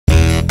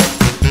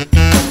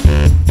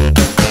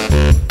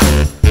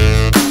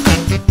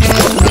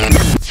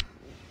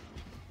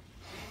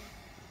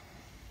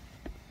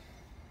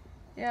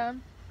Yeah.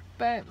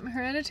 But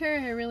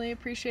Hereditary, I really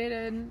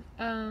appreciated.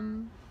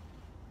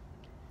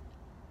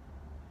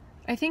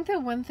 I think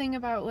that one thing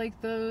about,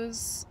 like,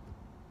 those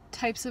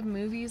types of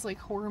movies, like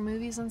horror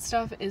movies and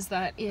stuff, is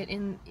that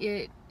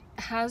it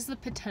has the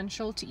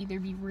potential to either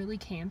be really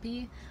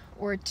campy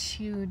or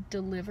to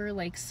deliver,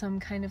 like,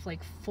 some kind of, like,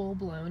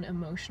 full-blown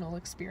emotional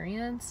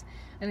experience.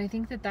 And I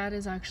think that that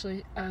is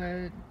actually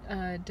a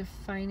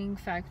defining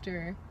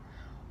factor,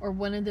 or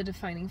one of the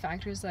defining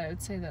factors that I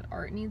would say that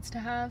art needs to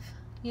have,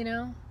 you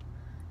know?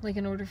 Like,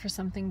 in order for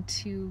something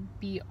to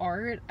be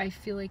art, I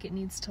feel like it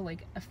needs to,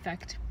 like,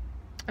 affect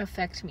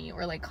me,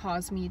 or, like,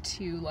 cause me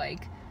to,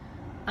 like,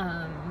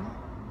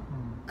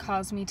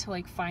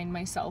 find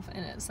myself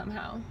in it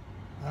somehow.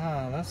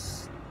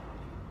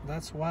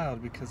 That's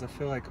wild, because I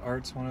feel like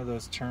art's one of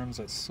those terms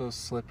that's so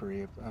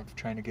slippery of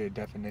trying to get a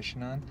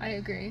definition on. I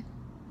agree.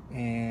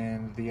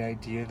 And the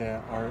idea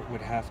that art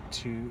would have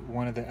to,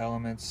 one of the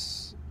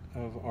elements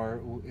of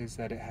art is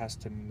that it has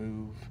to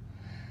move.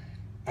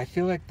 I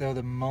feel like, though,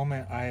 the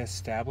moment I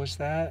establish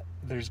that,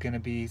 there's going to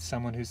be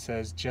someone who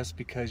says, just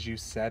because you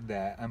said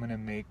that, I'm going to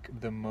make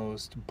the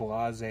most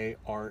blasé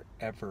art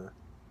ever,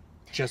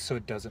 just so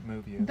it doesn't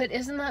move you. But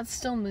isn't that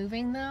still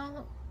moving,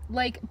 though?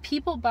 Like,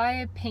 people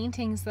buy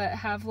paintings that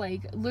have,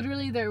 like,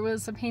 literally, there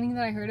was a painting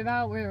that I heard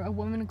about where a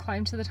woman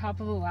climbed to the top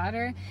of a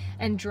ladder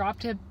and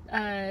dropped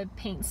a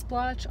paint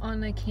splotch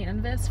on a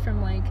canvas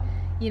from, like,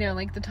 you know,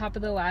 like, the top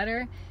of the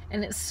ladder,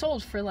 and it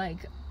sold for,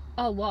 like,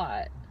 a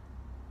lot.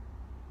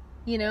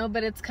 You know,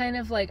 but it's kind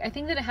of like, I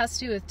think that it has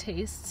to do with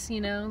tastes,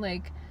 you know,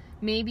 like,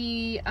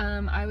 maybe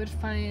I would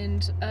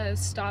find a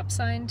stop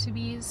sign to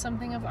be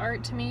something of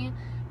art to me,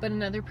 but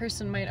another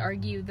person might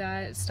argue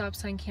that stop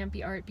sign can't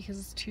be art because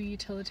it's too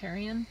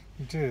utilitarian.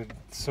 Dude,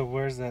 so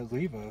where does that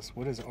leave us?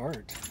 What is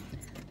art?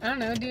 I don't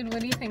know, dude,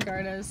 what do you think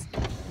art is?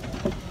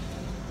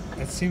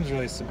 It seems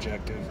really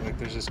subjective. Like,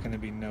 there's just going to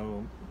be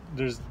no...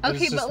 There's okay,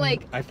 just but,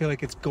 like... I feel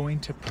like it's going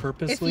to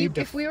purposely...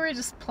 If we were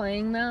just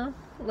playing, though,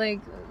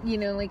 like, you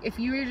know, like, if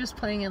you were just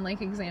playing and,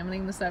 like,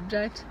 examining the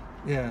subject...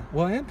 Yeah,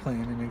 well, I am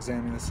playing and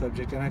examining the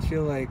subject, and I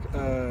feel like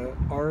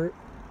art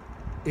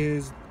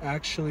is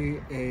actually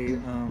a...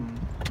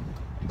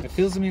 it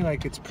feels to me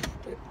like it's...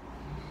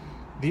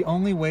 The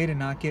only way to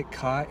not get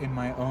caught in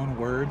my own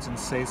words and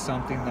say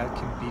something that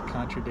can be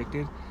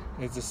contradicted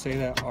is to say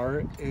that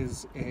art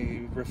is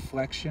a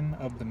reflection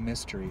of the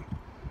mystery.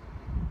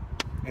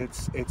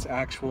 It's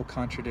actual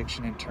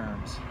contradiction in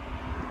terms,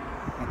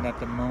 and that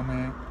the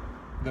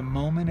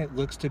moment it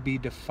looks to be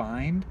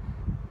defined,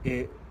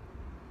 it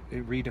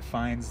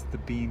redefines the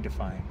being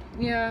defined.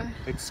 Yeah.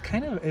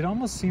 It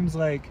almost seems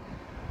like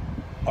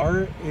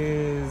art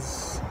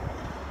is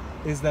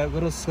that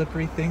little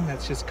slippery thing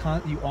that's just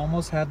you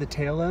almost have the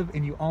tail of,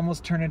 and you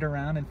almost turn it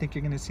around and think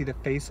you're going to see the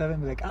face of it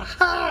and be like,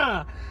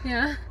 aha!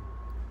 Yeah.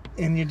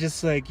 And you're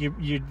just like,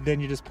 you're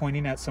just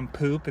pointing at some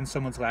poop and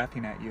someone's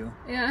laughing at you.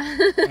 Yeah.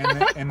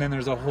 and then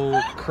there's a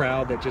whole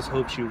crowd that just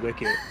hopes you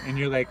lick it. And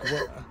you're like,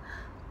 what?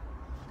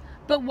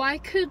 But why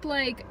could,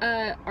 like,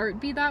 art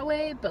be that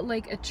way, but,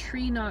 like, a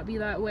tree not be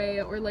that way,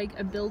 or, like,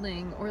 a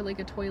building, or, like,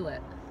 a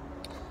toilet?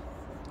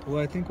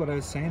 Well, I think what I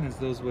was saying is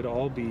those would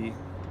all be...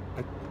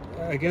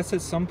 I guess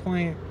at some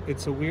point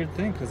it's a weird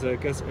thing, because I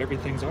guess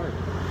everything's art.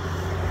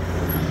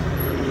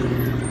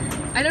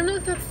 I don't know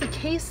if that's the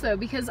case, though,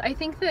 because I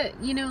think that,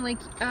 you know, like...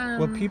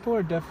 Well, people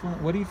are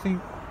definitely... What do you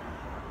think...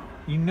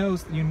 You know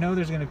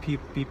there's going to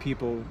be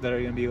people that are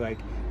going to be like,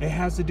 it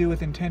has to do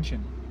with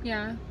intention.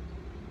 Yeah.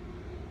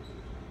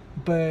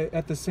 But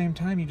at the same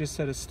time, you just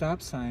said a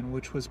stop sign,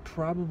 which was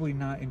probably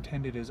not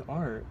intended as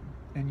art.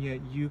 And yet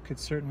you could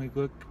certainly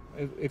look...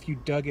 If you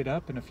dug it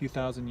up in a few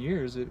thousand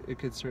years, it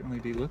could certainly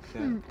be looked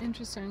at.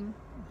 Interesting.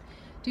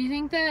 Do you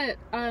think that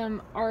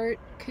art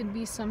could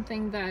be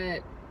something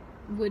that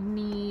would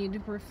need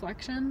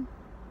reflection?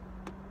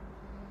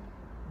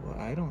 Well,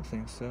 I don't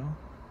think so.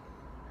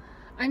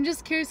 I'm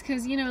just curious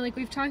because, you know, like,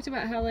 we've talked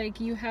about how,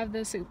 like, you have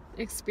this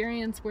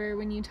experience where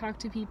when you talk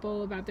to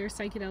people about their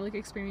psychedelic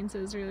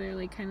experiences, or they're,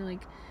 like, kind of,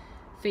 like,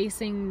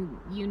 facing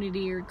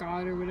unity or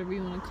God or whatever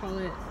you want to call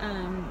it,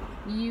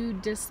 you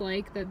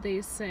dislike that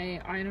they say,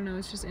 I don't know,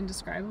 it's just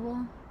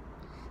indescribable?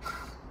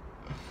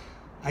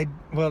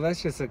 Well,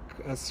 that's just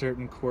a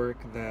certain quirk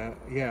that,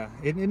 yeah,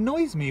 it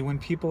annoys me when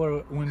people are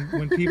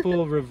when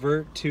people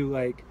revert to,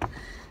 like,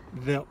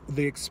 the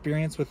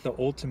experience with the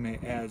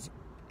ultimate as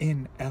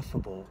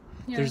ineffable.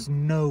 Yeah. There's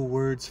no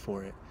words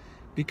for it,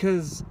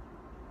 because,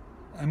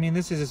 I mean,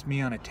 this is just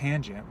me on a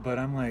tangent, but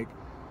I'm like,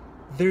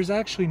 there's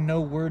actually no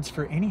words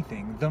for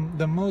anything.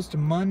 The most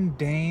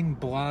mundane,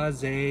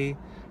 blasé,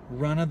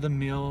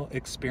 run-of-the-mill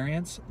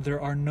experience, there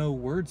are no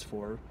words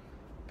for.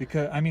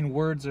 Because, I mean,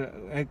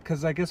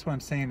 because I guess what I'm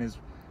saying is,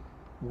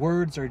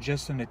 words are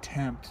just an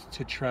attempt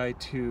to try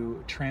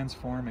to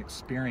transform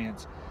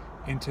experience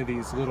into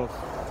these little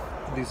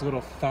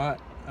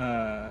thought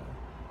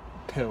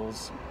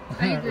pills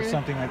or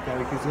something like that.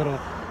 Like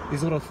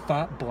these little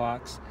thought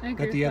blocks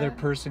that the other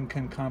person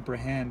can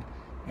comprehend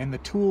And the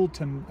tool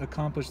to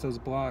accomplish those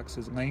blocks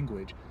is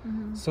language.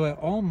 Mm-hmm. So at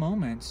all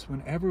moments,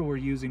 whenever we're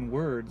using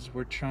words,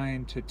 we're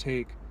trying to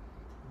take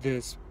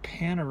this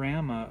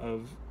panorama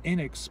of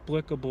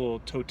inexplicable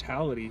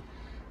totality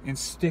and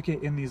stick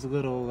it in these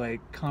little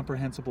like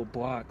comprehensible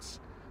blocks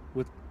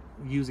with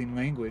using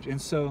language. And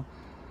so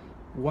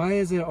why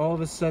is it all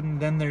of a sudden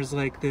then there's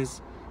like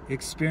this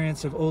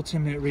experience of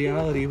ultimate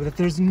reality that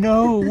there's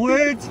no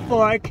words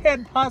for? I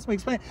can't possibly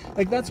explain.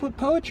 Like, that's what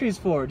poetry is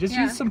for. Just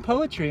use some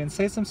poetry and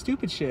say some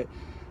stupid shit,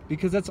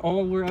 because that's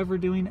all we're ever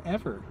doing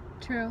ever.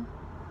 True.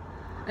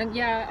 And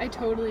yeah, I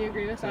totally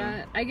agree with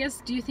that. I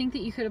guess, do you think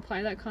that you could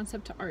apply that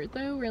concept to art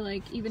though, where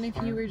like even if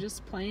you were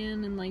just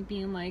playing and like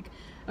being like,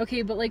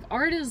 okay, but like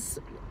art is,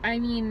 I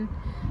mean,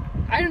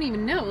 I don't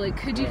even know, like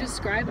could you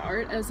describe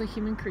art as a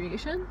human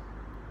creation?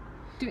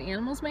 Do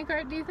animals make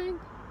art, do you think?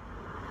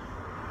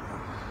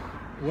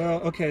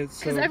 Well, okay,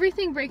 so... Because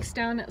everything breaks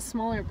down at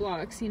smaller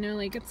blocks, you know?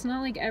 Like, it's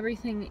not like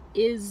everything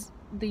is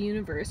the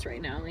universe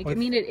right now. Like, I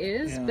mean, it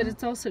is, but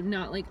it's also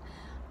not. Like,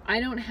 I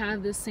don't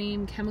have the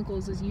same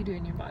chemicals as you do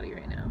in your body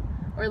right now.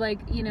 Or, like,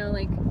 you know,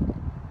 like...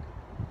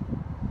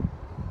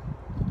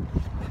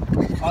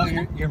 Oh,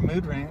 your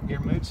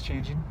mood's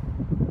changing.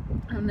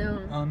 Oh,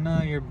 no. Oh,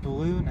 no, you're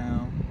blue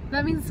now.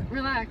 That means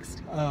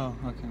relaxed. Oh,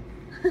 okay.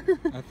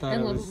 I thought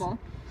and it lovable. Was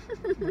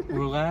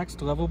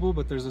relaxed, lovable,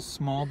 but there's a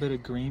small bit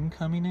of green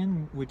coming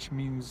in, which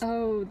means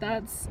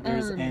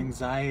there's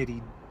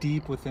anxiety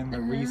deep within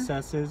the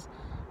recesses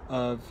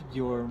of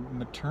your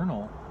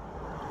maternal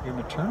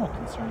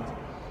concerns.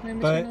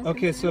 But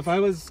okay, so if I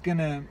was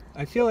gonna,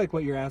 I feel like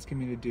what you're asking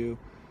me to do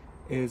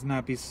is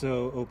not be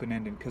so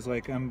open-ended, because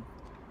like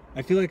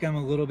I feel like I'm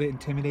a little bit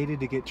intimidated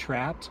to get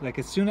trapped. Like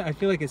I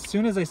feel like as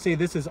soon as I say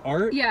this is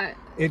art,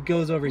 it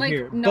goes over like,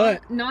 here.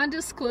 But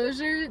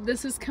non-disclosure,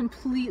 this is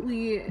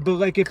completely. But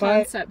like if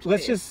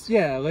let's just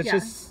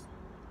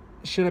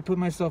should I put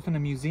myself in a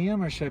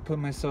museum or should I put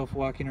myself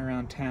walking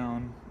around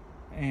town?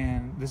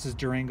 And this is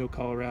Durango,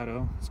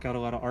 Colorado. It's got a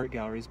lot of art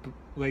galleries. But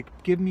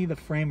like, give me the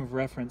frame of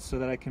reference so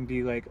that I can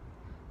be like,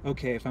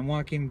 okay, if I'm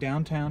walking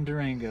downtown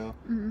Durango,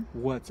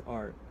 what's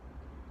art?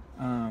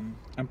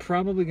 I'm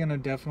probably gonna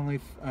definitely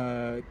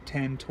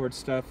tend towards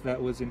stuff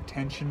that was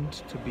intentioned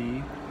to be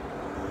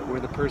where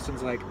the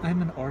person's like,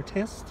 I'm an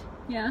artist.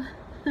 Yeah.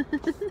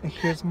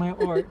 Here's my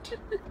art.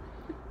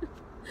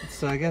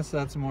 So I guess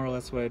that's more or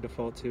less what I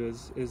default to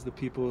is the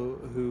people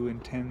who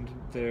intend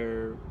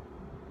their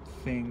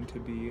thing to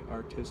be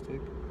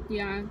artistic.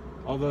 Yeah.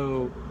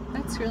 Although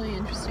that's really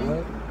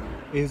interesting.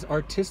 Is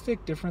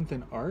artistic different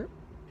than art?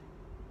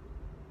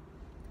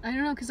 I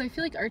don't know, because I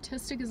feel like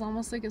artistic is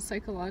almost like a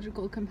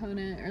psychological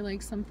component, or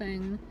like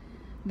something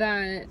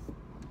that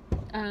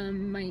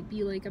might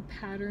be like a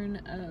pattern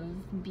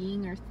of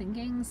being or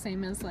thinking,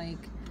 same as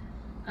like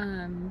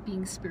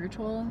being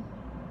spiritual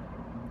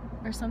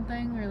or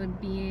something, or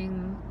like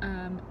being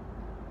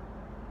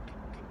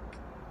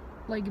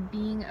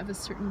of a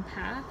certain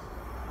path.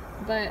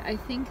 But I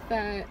think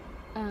that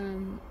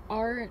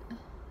art...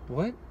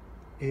 What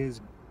is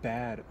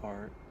bad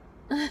art?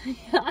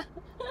 Yeah.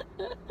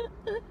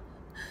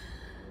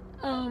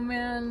 Oh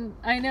man,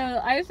 I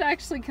know. I've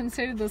actually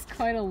considered this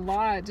quite a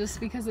lot, just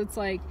because it's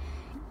like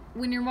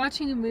when you're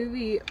watching a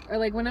movie, or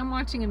like when I'm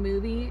watching a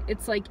movie,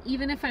 it's like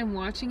even if I'm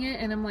watching it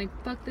and I'm like,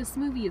 fuck, this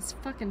movie is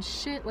fucking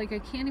shit, like I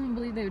can't even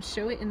believe they would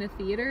show it in the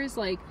theaters,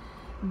 like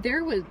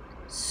there was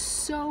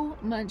so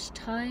much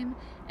time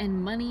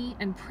and money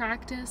and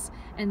practice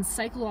and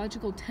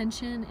psychological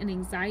tension and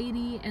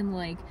anxiety and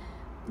like,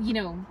 you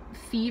know,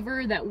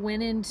 fever that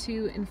went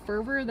into, and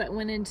fervor that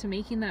went into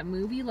making that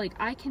movie. Like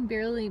I can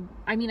barely,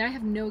 I mean, I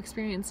have no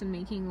experience in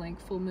making like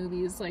full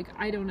movies, like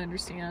I don't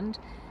understand,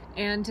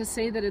 and to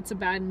say that it's a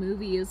bad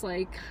movie is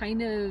like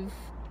kind of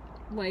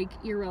like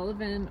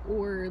irrelevant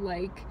or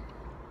like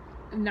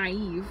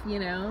naive, you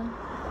know.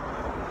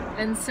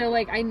 And so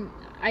like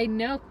I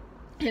know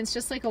it's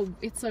just like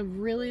it's a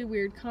really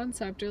weird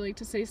concept, or like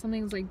to say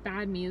something's like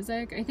bad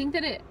music. I think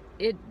that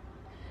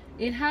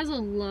it has a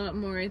lot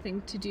more, I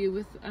think, to do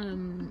with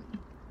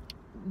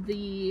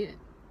the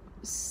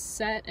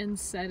set and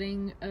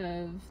setting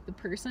of the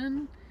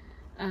person,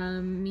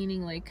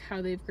 meaning like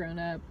how they've grown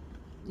up,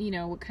 you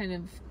know, what kind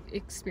of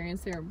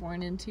experience they were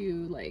born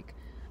into, like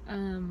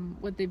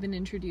what they've been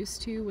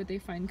introduced to, what they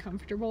find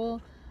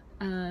comfortable,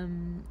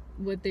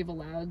 what they've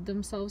allowed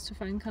themselves to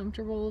find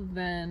comfortable,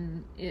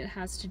 then it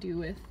has to do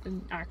with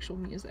the actual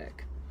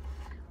music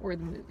or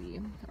the movie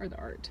or the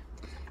art.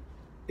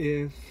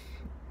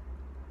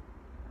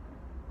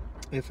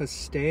 If a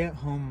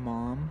stay-at-home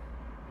mom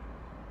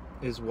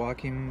is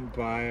walking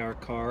by our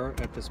car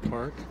at this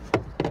park,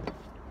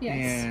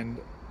 and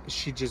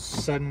she just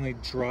suddenly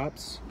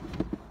drops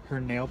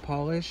her nail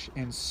polish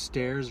and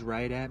stares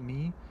right at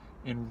me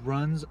and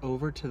runs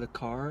over to the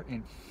car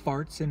and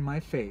farts in my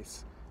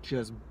face,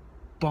 just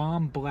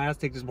bomb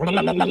blasting, just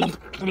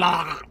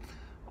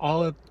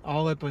all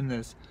up in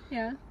this.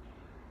 Yeah.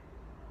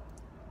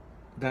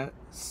 That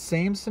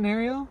same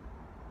scenario,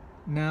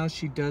 now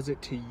she does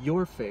it to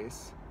your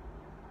face.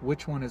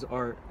 Which one is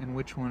art and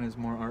which one is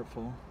more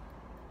artful?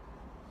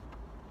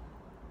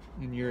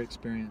 in your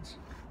experience?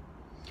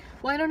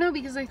 Well, I don't know,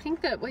 because I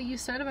think that what you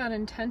said about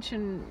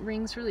intention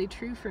rings really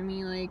true for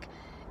me. Like,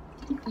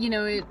 you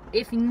know,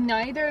 if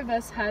neither of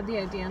us had the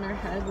idea in our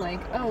head,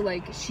 like, oh,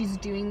 like, she's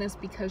doing this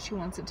because she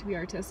wants it to be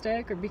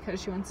artistic or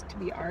because she wants it to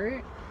be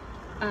art,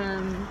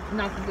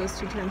 not that those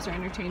two terms are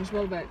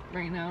interchangeable, but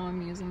right now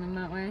I'm using them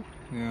that way,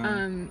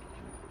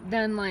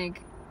 then,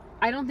 like,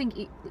 I don't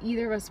think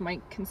either of us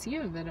might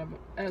conceive of it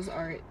as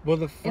art.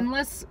 Well,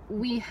 unless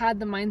we had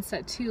the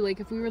mindset, too. Like,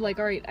 if we were like,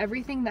 all right,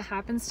 everything that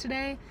happens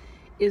today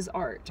is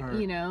art,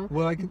 you know?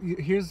 Well, I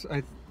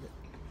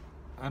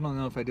don't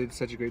know if I did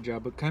such a great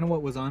job, but kind of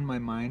what was on my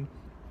mind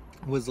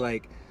was,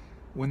 like,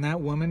 when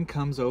that woman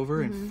comes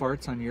over and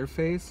farts on your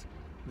face,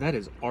 that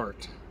is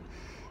art.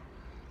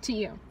 To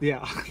you.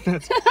 Yeah,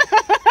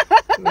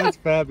 that's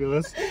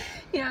fabulous.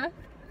 Yeah.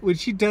 When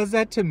she does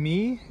that to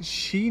me,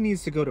 she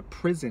needs to go to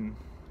prison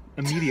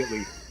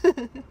immediately.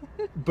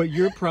 But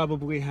you're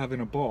probably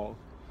having a ball.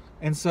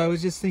 And so I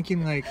was just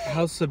thinking, like,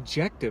 how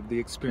subjective the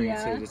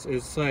experience is.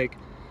 It's like,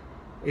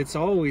 it's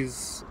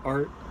always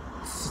art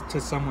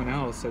to someone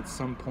else at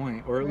some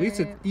point, or at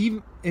least it's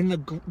even in the.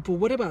 But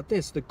what about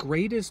this? The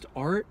greatest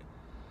art,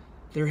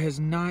 there has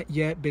not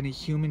yet been a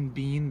human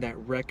being that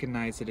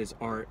recognized it as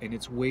art, and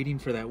it's waiting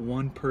for that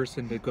one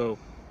person to go,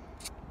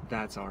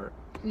 that's art.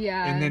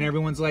 Yeah. And then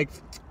everyone's like,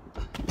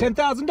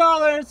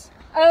 $10,000.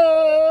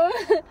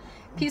 Oh,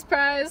 Peace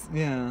Prize.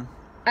 Yeah.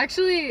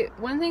 Actually,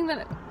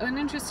 an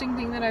interesting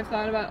thing that I've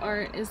thought about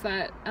art is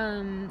that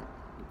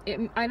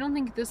I don't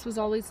think this was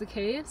always the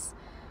case,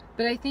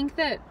 but I think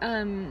that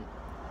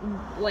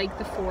like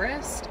the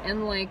forest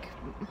and, like,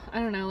 I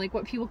don't know, like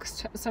what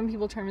some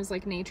people term as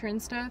like nature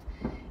and stuff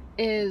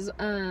is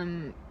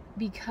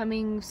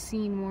becoming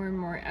seen more and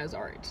more as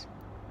art.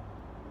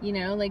 You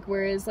know, like,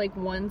 whereas, like,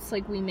 once,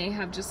 like, we may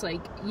have just,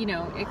 like, you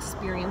know,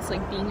 experienced,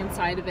 like, being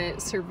inside of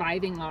it,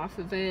 surviving off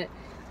of it,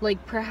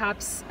 like,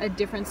 perhaps a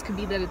difference could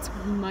be that it's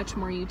much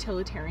more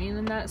utilitarian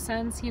in that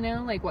sense, you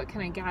know, like, what can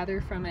I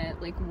gather from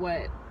it, like,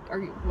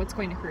 what's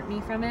going to hurt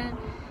me from it.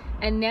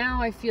 And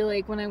now I feel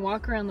like when I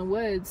walk around the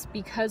woods,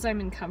 because I'm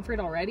in comfort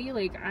already,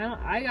 like,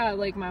 I got,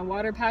 like, my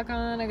water pack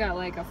on, I got,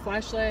 like, a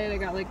flashlight, I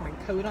got, like, my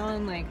coat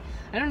on, like,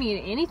 I don't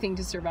need anything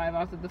to survive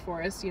off of the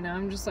forest, you know,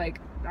 I'm just, like,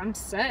 I'm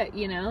set,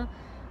 you know.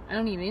 I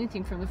don't need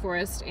anything from the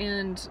forest.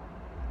 And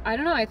I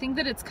don't know, I think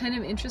that it's kind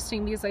of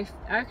interesting because I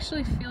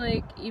actually feel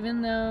like,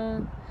 even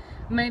though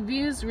my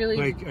views really,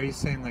 like, are you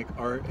saying, like,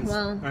 art is,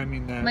 well, I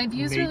mean, my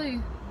views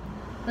really,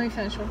 let me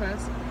finish real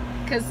fast,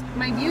 because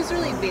my views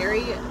really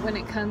vary when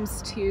it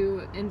comes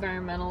to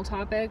environmental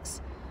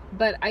topics,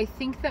 but I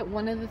think that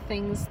one of the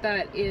things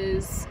that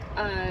is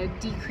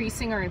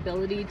decreasing our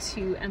ability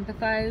to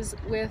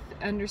empathize with,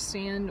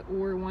 understand,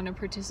 or want to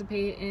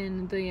participate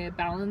in the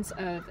balance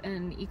of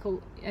an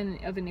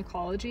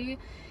ecology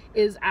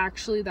is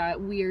actually that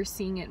we are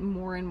seeing it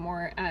more and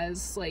more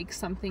as, like,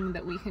 something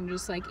that we can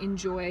just, like,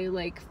 enjoy,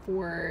 like,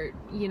 for,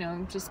 you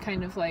know, just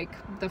kind of, like,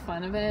 the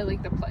fun of it, like,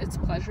 it's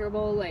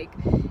pleasurable, like,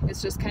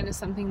 it's just kind of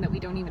something that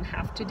we don't even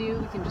have to do,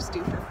 we can just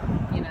do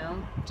for, you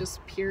know,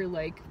 just pure,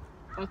 like,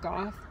 fuck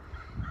off.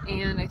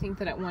 And I think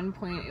that at one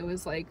point it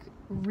was, like,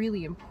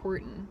 really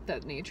important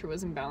that nature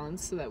was in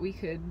balance so that we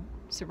could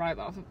survive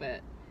off of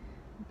it.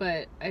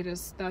 But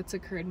that's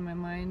occurred in my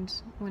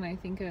mind when I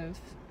think of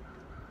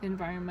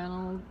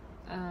environmental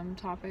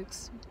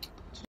topics.